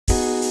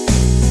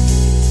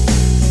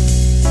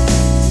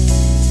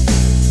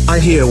I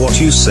hear what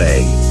you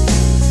say,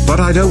 but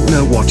I don't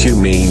know what you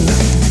mean.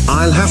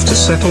 I'll have to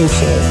settle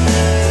for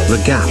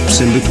the gaps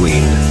in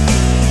between.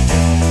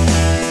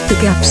 The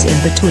gaps in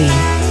between.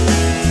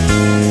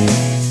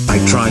 I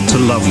tried to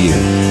love you,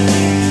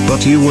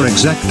 but you were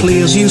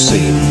exactly as you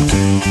seemed.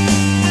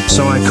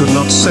 So I could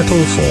not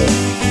settle for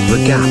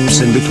the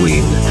gaps in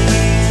between.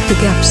 The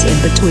gaps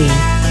in between.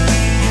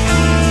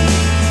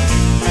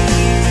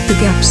 The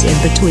gaps in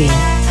between.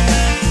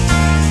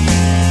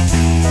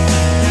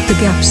 The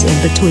gaps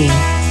in between.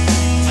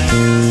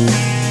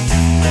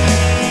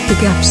 The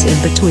gaps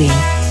in between.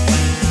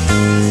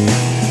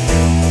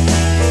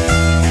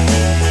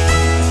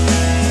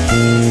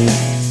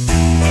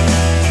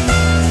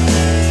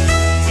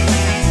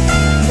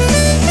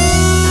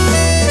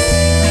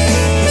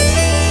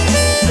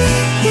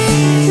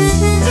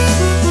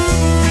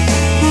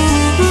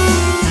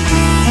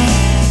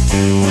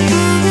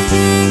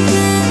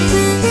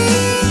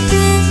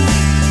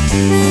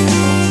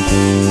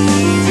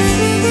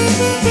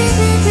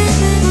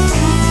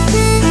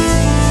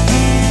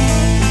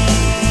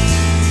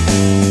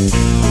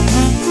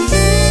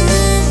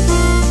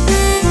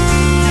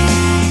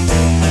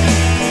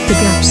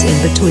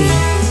 In between.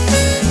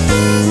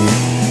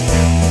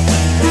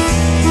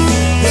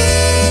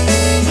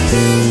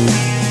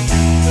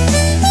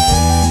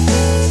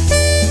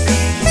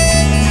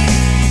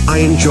 I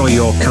enjoy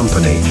your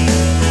company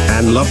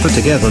and love the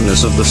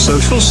togetherness of the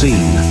social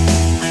scene,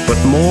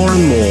 but more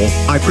and more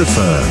I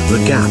prefer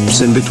the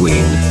gaps in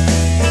between.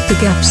 The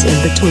gaps in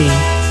between.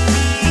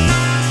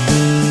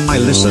 I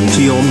listen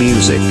to your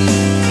music.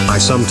 I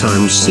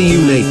sometimes see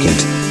you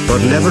naked, but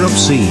never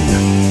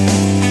obscene.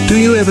 Do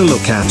you ever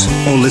look at,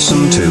 or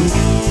listen to,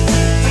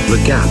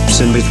 the gaps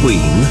in between?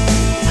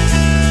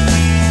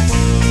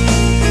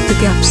 The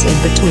gaps in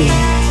between.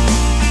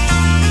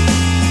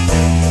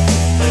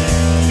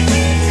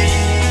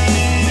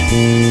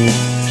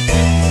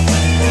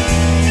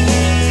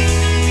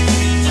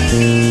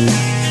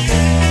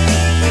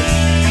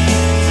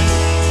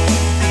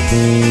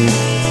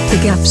 The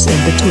gaps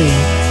in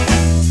between.